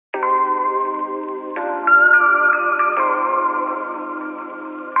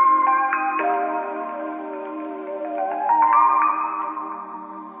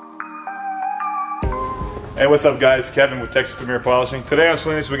Hey, what's up guys? Kevin with Texas Premier Polishing. Today on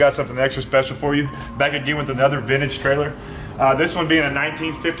Salinas we got something extra special for you. Back again with another vintage trailer. This one being a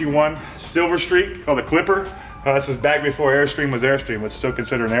 1951 Silver Streak called the Clipper. This is back before Airstream was Airstream. It's still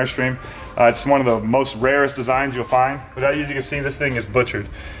considered an Airstream. It's one of the most rarest designs you'll find. But as you can see, this thing is butchered.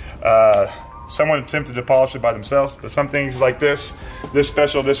 Someone attempted to polish it by themselves, but some things like this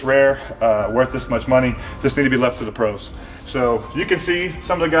special, this rare, worth this much money, just need to be left to the pros. So you can see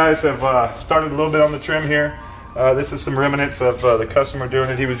some of the guys have started a little bit on the trim here. This is some remnants of the customer doing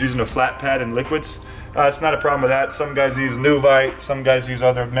it. He was using a flat pad and liquids. It's not a problem with that. Some guys use Nuvite, some guys use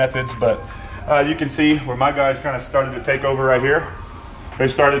other methods, but you can see where my guys kind of started to take over right here. They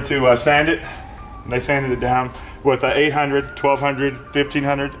started to sand it. They sanded it down with 800, 1200,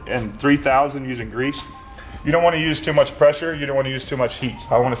 1500, and 3000 using grease. You don't want to use too much pressure. You don't want to use too much heat.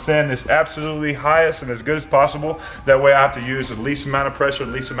 I want to sand this absolutely highest and as good as possible. That way I have to use the least amount of pressure,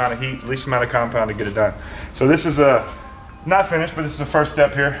 the least amount of heat, the least amount of compound to get it done. So this is not finished, but this is the first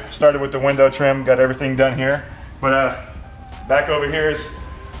step here. Started with the window trim, got everything done here. But back over here is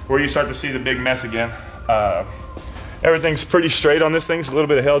where you start to see the big mess again. Everything's pretty straight on this thing. It's a little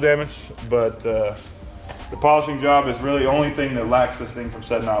bit of hail damage, but the polishing job is really the only thing that lacks this thing from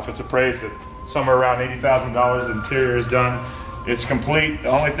setting off. It's appraised at somewhere around $80,000. The interior is done. It's complete. The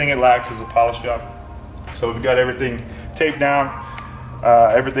only thing it lacks is a polish job. So we've got everything taped down.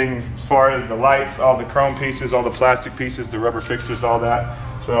 Everything as far as the lights, all the chrome pieces, all the plastic pieces, the rubber fixtures, all that.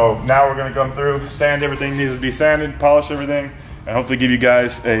 So now we're going to come through, sand everything needs to be sanded, polish everything, and hopefully give you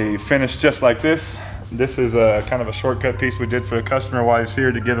guys a finish just like this. This is a kind of a shortcut piece we did for the customer while he's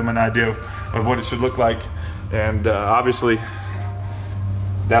here to give him an idea of what it should look like. And obviously,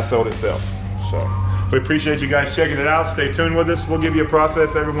 that sold itself. So we appreciate you guys checking it out. Stay tuned with us. We'll give you a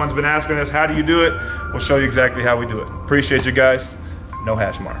process. Everyone's been asking us, how do you do it? We'll show you exactly how we do it. Appreciate you guys. No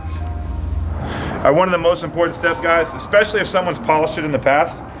hash marks. One of the most important steps, guys, especially if someone's polished it in the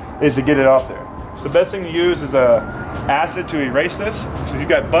past, is to get it off there. So the best thing to use is acid to erase this. So you've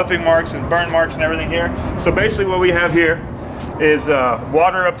got buffing marks and burn marks and everything here. So basically what we have here is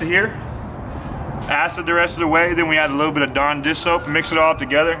water up to here, acid the rest of the way, then we add a little bit of Dawn dish soap, mix it all up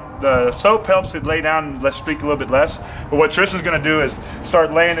together. The soap helps it lay down and let streak a little bit less. But what Tristan's gonna do is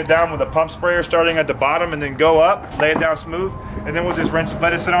start laying it down with a pump sprayer, starting at the bottom and then go up, lay it down smooth, and then we'll just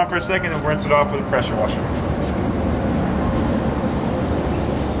let it sit on for a second and rinse it off with a pressure washer.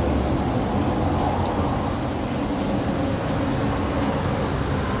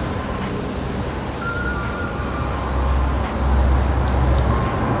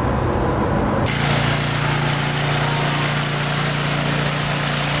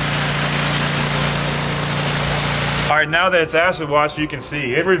 All right, now that it's acid washed, you can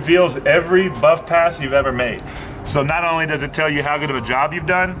see it reveals every buff pass you've ever made. So not only does it tell you how good of a job you've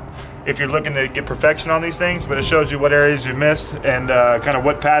done, if you're looking to get perfection on these things, but it shows you what areas you missed and kind of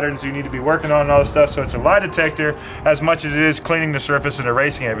what patterns you need to be working on and all this stuff. So it's a lie detector as much as it is cleaning the surface and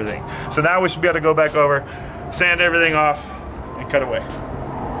erasing everything. So now we should be able to go back over, sand everything off, and cut away.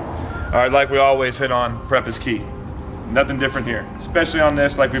 All right, like we always hit on, prep is key. Nothing different here, especially on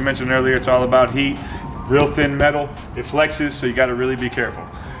this. Like we mentioned earlier, it's all about heat. Real thin metal, it flexes, so you got to really be careful.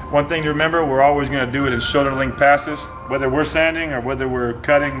 One thing to remember, we're always going to do it in shoulder length passes, whether we're sanding or whether we're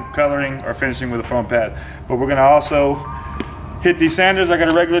cutting, coloring, or finishing with a foam pad. But we're going to also hit these sanders. I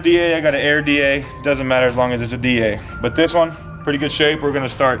got a regular DA, I got an air DA. Doesn't matter as long as it's a DA. But this one, pretty good shape. We're going to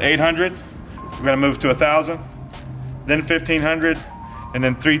start 800. We're going to move to 1,000, then 1,500, and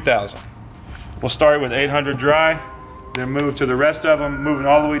then 3,000. We'll start with 800 dry, then move to the rest of them, moving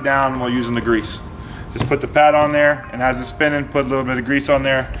all the way down while using the grease. Just put the pad on there, and as it's spinning, put a little bit of grease on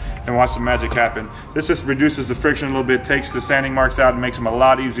there, and watch the magic happen. This just reduces the friction a little bit, takes the sanding marks out, and makes them a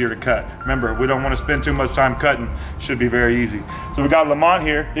lot easier to cut. Remember, we don't want to spend too much time cutting. Should be very easy. So we got Lamont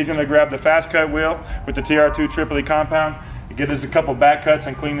here. He's going to grab the fast cut wheel with the TR2 Tripoli compound, get us a couple back cuts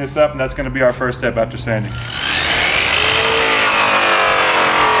and clean this up, and that's going to be our first step after sanding.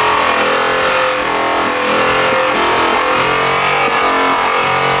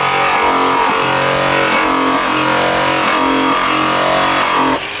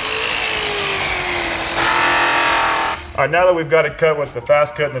 All right, now that we've got it cut with the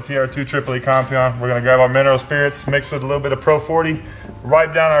fast cut and the TR2 Tripoli compound, we're gonna grab our mineral spirits, mix with a little bit of Pro 40,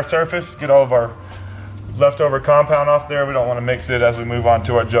 wipe down our surface, get all of our leftover compound off there. We don't wanna mix it as we move on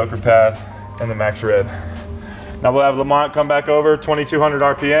to our Joker pad and the Max Red. Now we'll have Lamont come back over, 2,200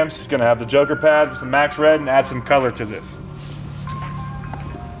 RPMs. He's gonna have the Joker pad, some Max Red, and add some color to this.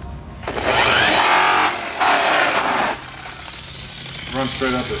 Run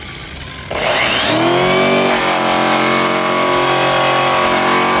straight up it.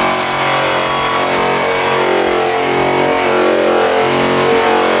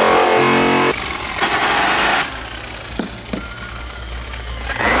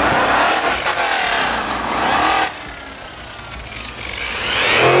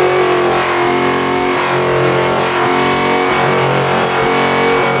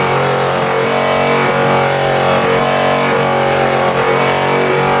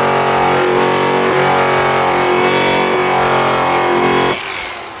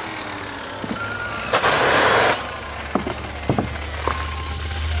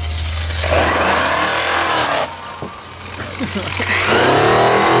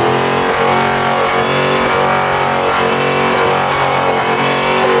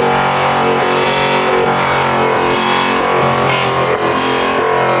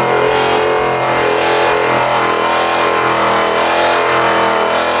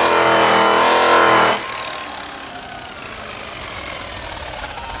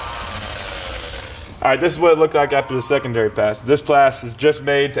 Alright, this is what it looked like after the secondary pass. This pass is just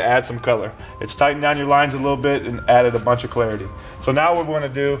made to add some color. It's tightened down your lines a little bit and added a bunch of clarity. So now what we want to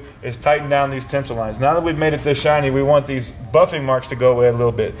do is tighten down these tinsel lines. Now that we've made it this shiny, we want these buffing marks to go away a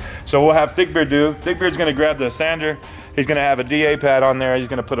little bit. So we'll have Thickbeard do. Thickbeard's going to grab the sander. He's going to have a DA pad on there. He's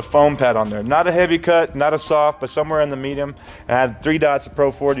going to put a foam pad on there. Not a heavy cut, not a soft, but somewhere in the medium. And add 3 dots of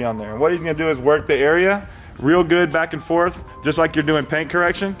Pro 40 on there. And what he's going to do is work the area real good back and forth, just like you're doing paint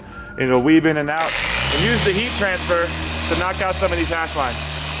correction. It'll weave in and out. And use the heat transfer to knock out some of these hash lines.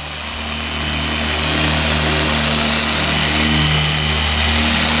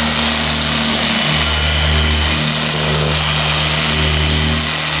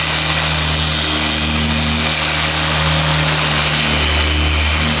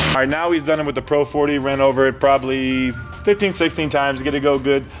 All right, now he's done it with the Pro 40, ran over it probably 15, 16 times to get it go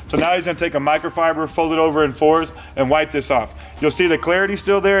good. So now he's gonna take a microfiber, fold it over in 4s, and wipe this off. You'll see the clarity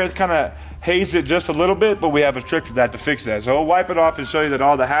still there. It's kind of hazed it just a little bit, but we have a trick for that to fix that. So we'll wipe it off and show you that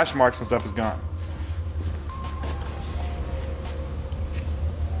all the hash marks and stuff is gone.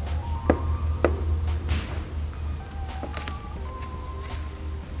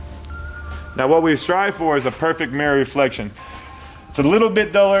 Now what we strive for is a perfect mirror reflection. It's a little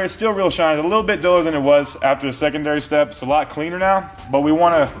bit duller, it's still real shiny, a little bit duller than it was after the secondary step. It's a lot cleaner now, but we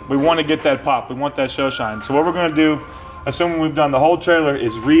want to get that pop, we want that show shine. So what we're going to do, assuming we've done the whole trailer,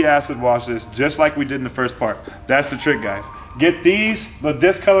 is re-acid wash this just like we did in the first part. That's the trick, guys. Get the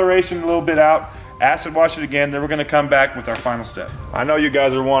discoloration a little bit out, acid wash it again, then we're going to come back with our final step. I know you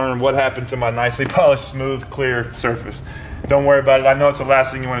guys are wondering what happened to my nicely polished, smooth, clear surface. Don't worry about it. I know it's the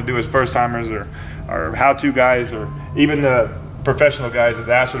last thing you want to do as first timers or how-to guys or even the professional guys is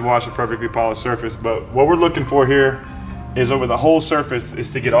acid wash a perfectly polished surface. But what we're looking for here is over the whole surface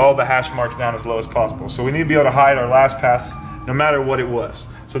is to get all the hash marks down as low as possible. So we need to be able to hide our last pass no matter what it was.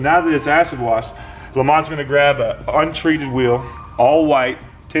 So now that it's acid washed, Lamont's going to grab an untreated wheel, all white,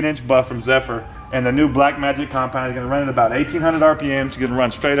 10-inch buff from Zephyr, and the new Black Magic compound is going to run at about 1800 RPMs. It's going to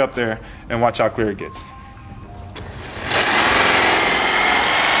run straight up there and watch how clear it gets.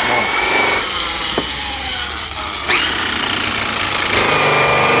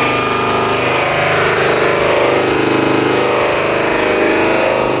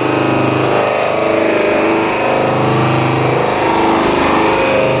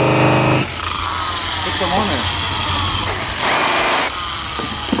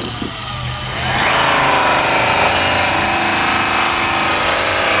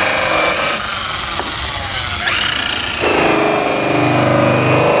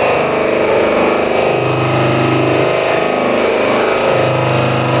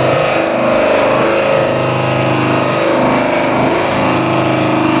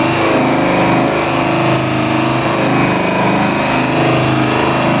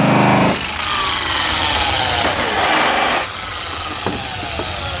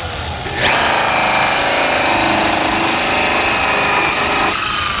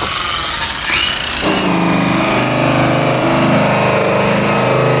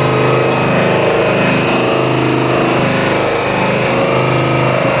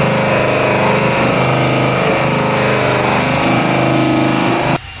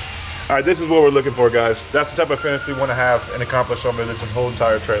 All right, this is what we're looking for, guys. That's the type of finish we want to have and accomplish over this whole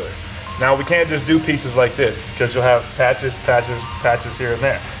entire trailer. Now, we can't just do pieces like this because you'll have patches, patches, patches here and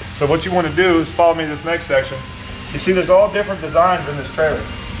there. So what you want to do is follow me to this next section. You see there's all different designs in this trailer.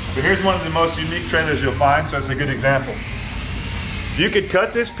 But here's one of the most unique trailers you'll find, so it's a good example. You could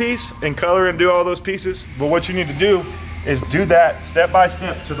cut this piece and color and do all those pieces, but what you need to do is do that step by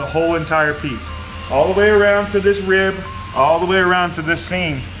step to the whole entire piece. All the way around to this rib, all the way around to this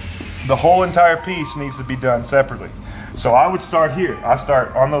seam. The whole entire piece needs to be done separately. So I would start here. I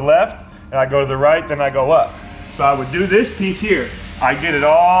start on the left, and I go to the right, then I go up. So I would do this piece here. I get it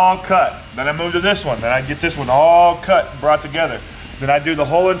all cut. Then I move to this one. Then I get this one all cut and brought together. Then I do the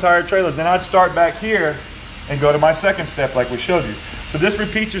whole entire trailer. Then I'd start back here and go to my second step like we showed you. So just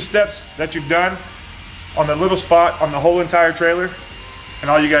repeat your steps that you've done on the little spot on the whole entire trailer.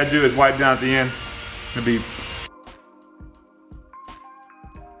 And all you gotta do is wipe down at the end. It'll be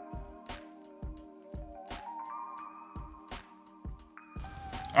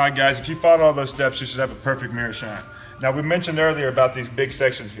Alright guys, if you followed all those steps, you should have a perfect mirror shine. Now we mentioned earlier about these big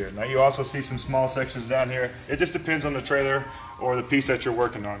sections here. Now you also see some small sections down here. It just depends on the trailer or the piece that you're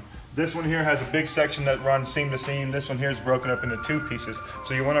working on. This one here has a big section that runs seam to seam. This one here is broken up into 2 pieces.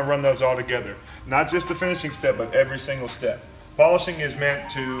 So you want to run those all together. Not just the finishing step, but every single step. Polishing is meant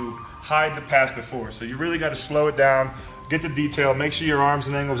to hide the past before. So you really got to slow it down, get the detail, make sure your arms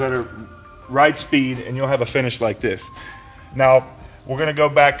and angles are at right speed, and you'll have a finish like this. Now, we're going to go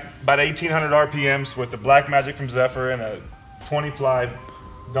back about 1,800 RPMs with the Black Magic from Zephyr and a 20-ply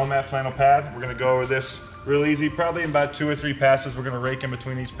Domat flannel pad. We're going to go over this real easy, probably in about 2 or 3 passes. We're going to rake in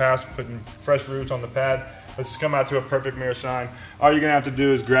between each pass, putting fresh roots on the pad. Let's just come out to a perfect mirror shine. All you're going to have to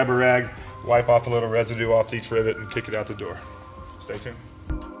do is grab a rag, wipe off a little residue off each rivet, and kick it out the door. Stay tuned.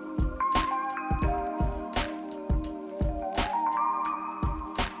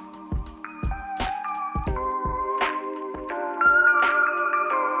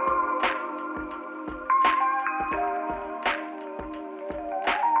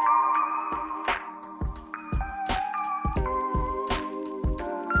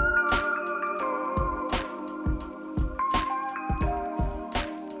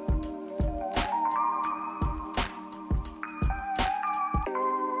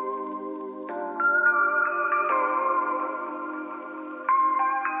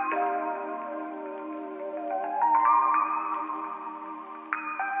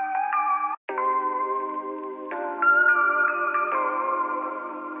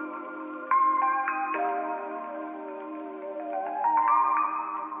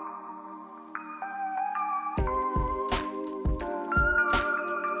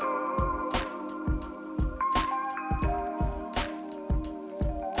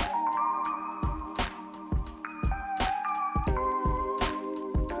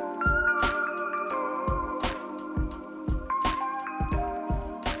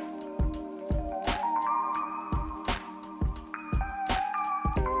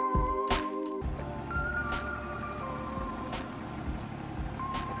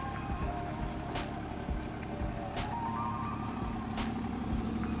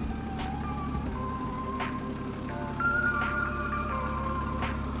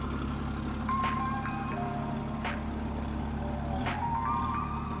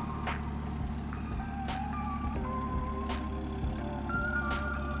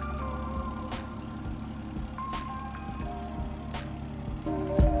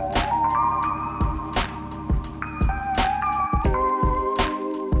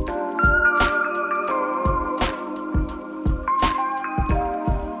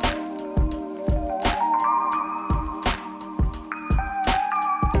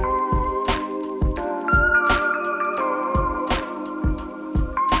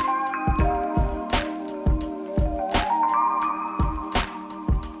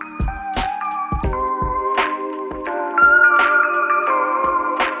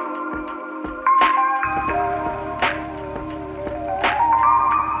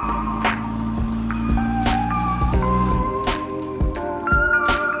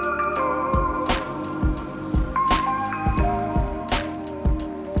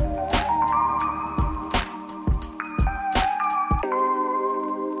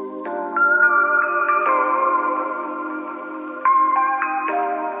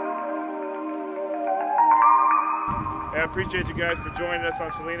 I appreciate you guys for joining us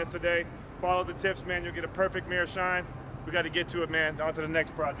on Salinas today. Follow the tips, man. You'll get a perfect mirror shine. We got to get to it, man. On to the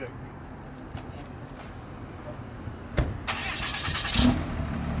next project.